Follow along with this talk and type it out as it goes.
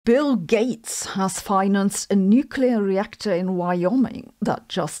Bill Gates has financed a nuclear reactor in Wyoming that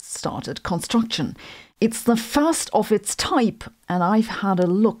just started construction. It's the first of its type, and I've had a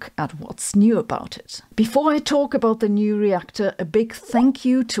look at what's new about it. Before I talk about the new reactor, a big thank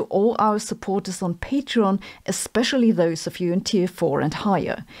you to all our supporters on Patreon, especially those of you in Tier 4 and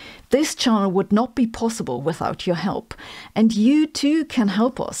higher. This channel would not be possible without your help, and you too can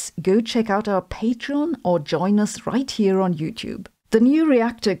help us. Go check out our Patreon or join us right here on YouTube. The new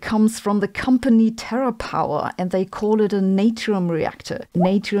reactor comes from the company TerraPower, and they call it a Natrium Reactor.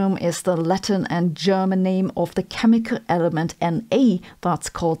 Natrium is the Latin and German name of the chemical element Na that's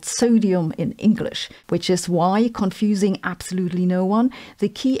called sodium in English, which is why, confusing absolutely no one, the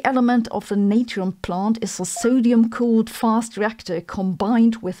key element of the Natrium plant is a sodium-cooled fast reactor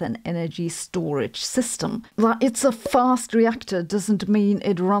combined with an energy storage system. That it's a fast reactor doesn't mean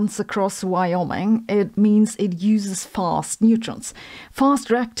it runs across Wyoming. It means it uses fast neutrons.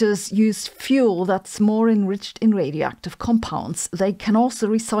 Fast reactors use fuel that's more enriched in radioactive compounds. They can also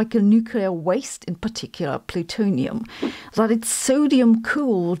recycle nuclear waste, in particular plutonium. That it's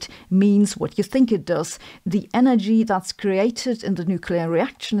sodium-cooled means what you think it does. The energy that's created in the nuclear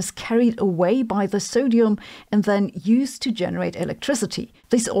reaction is carried away by the sodium and then used to generate electricity.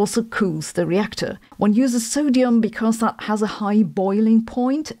 This also cools the reactor. One uses sodium because that has a high boiling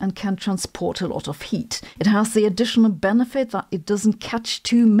point and can transport a lot of heat. It has the additional benefit that it doesn't catch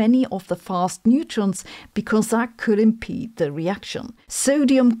too many of the fast neutrons because that could impede the reaction.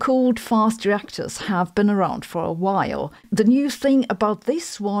 Sodium-cooled fast reactors have been around for a while. The new thing about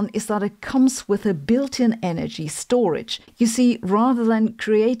this one is that it comes with a built-in energy storage. You see, rather than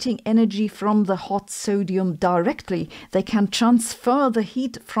creating energy from the hot sodium directly, they can transfer the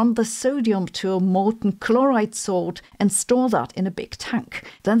heat from the sodium to a molten chloride salt and store that in a big tank.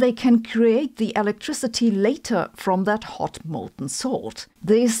 Then they can create the electricity later from that hot molten salt.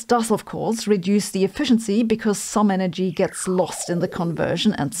 This does, of course, reduce the efficiency because some energy gets lost in the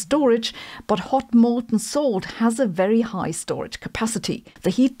conversion and storage, but hot molten salt has a very high storage capacity. The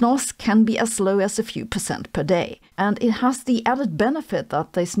heat loss can be as low as a few % per day. And it has the added benefit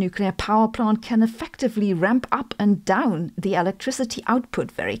that this nuclear power plant can effectively ramp up and down the electricity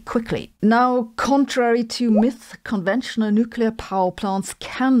output very quickly. Now, contrary to myth, conventional nuclear power plants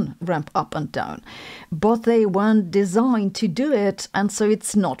can ramp up and down, but they weren't designed to do it, and so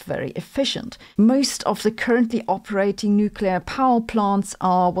it's not very efficient. Most of the currently operating nuclear power plants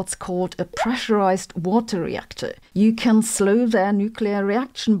are what's called a pressurized water reactor. You can slow their nuclear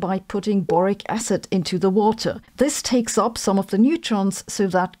reaction by putting boric acid into the water. This takes up some of the neutrons, so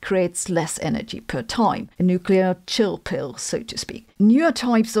that creates less energy per time. A nuclear chill pill, so to speak. Newer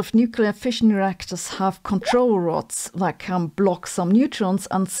types of nuclear fission reactors have control rods that can block some neutrons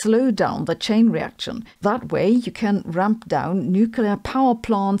and slow down the chain reaction. That way you can ramp down nuclear power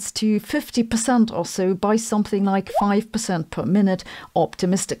plants to 50% or so by something like 5% per minute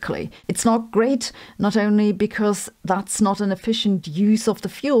optimistically. It's not great, not only because that's not an efficient use of the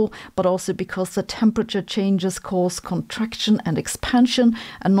fuel, but also because the temperature changes cause contraction and expansion,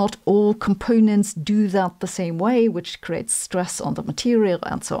 and not all components do that the same way, which creates stress on the material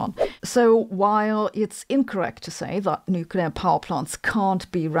and so on. So while it's incorrect to say that nuclear power plants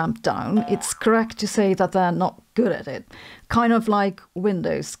can't be ramped down, it's correct to say that they're not good at it. Kind of like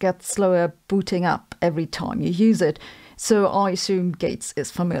Windows gets slower booting up every time you use it. So I assume Gates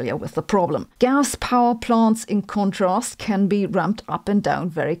is familiar with the problem. Gas power plants, in contrast, can be ramped up and down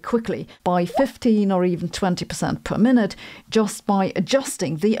very quickly by 15 or even 20% per minute just by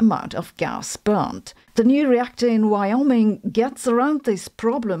adjusting the amount of gas burned. The new reactor in Wyoming gets around this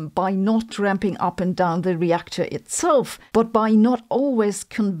problem by not ramping up and down the reactor itself, but by not always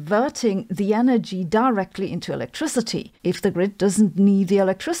converting the energy directly into electricity. If the grid doesn't need the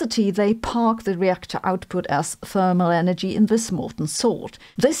electricity, they park the reactor output as thermal energy in this molten salt.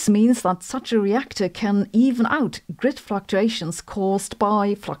 This means that such a reactor can even out grid fluctuations caused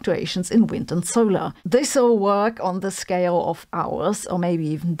by fluctuations in wind and solar. This will work on the scale of hours or maybe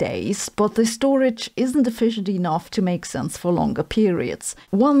even days, but the storage isn't efficient enough to make sense for longer periods.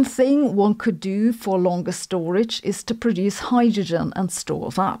 One thing one could do for longer storage is to produce hydrogen and store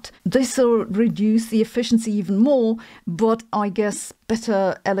that. This will reduce the efficiency even more, but I guess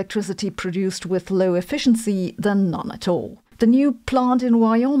better electricity produced with low efficiency than none at all. The new plant in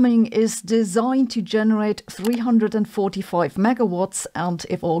Wyoming is designed to generate 345 megawatts and,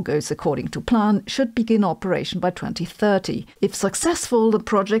 if all goes according to plan, should begin operation by 2030. If successful, the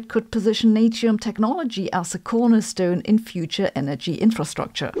project could position Natrium technology as a cornerstone in future energy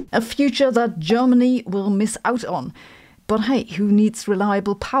infrastructure. A future that Germany will miss out on. But hey, who needs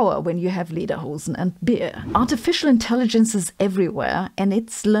reliable power when you have lederhosen and beer? Artificial intelligence is everywhere, and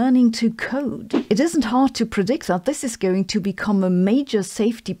it's learning to code. It isn't hard to predict that this is going to become a major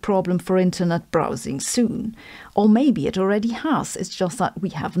safety problem for internet browsing soon. Or maybe it already has, it's just that we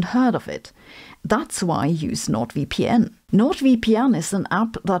haven't heard of it. That's why I use NordVPN. NordVPN is an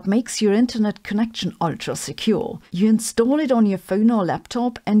app that makes your internet connection ultra secure. You install it on your phone or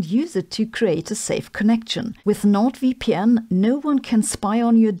laptop and use it to create a safe connection. With NordVPN, no one can spy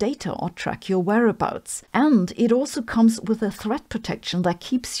on your data or track your whereabouts. And it also comes with a threat protection that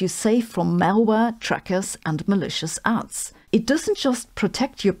keeps you safe from malware, trackers, and malicious ads. It doesn't just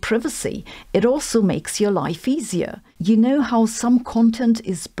protect your privacy, it also makes your life easier. You know how some content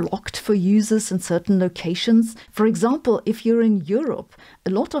is blocked for users in certain locations? For example, if you're in Europe, a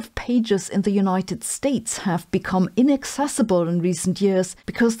lot of pages in the United States have become inaccessible in recent years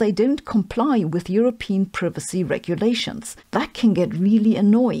because they don't comply with European privacy regulations. That can get really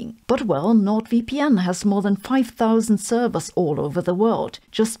annoying. But well, NordVPN has more than 5,000 servers all over the world.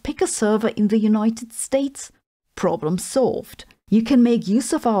 Just pick a server in the United States. Problem solved. You can make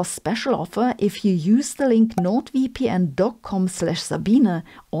use of our special offer if you use the link nordvpn.com/Sabine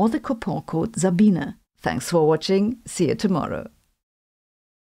or the coupon code Sabine. Thanks for watching. See you tomorrow.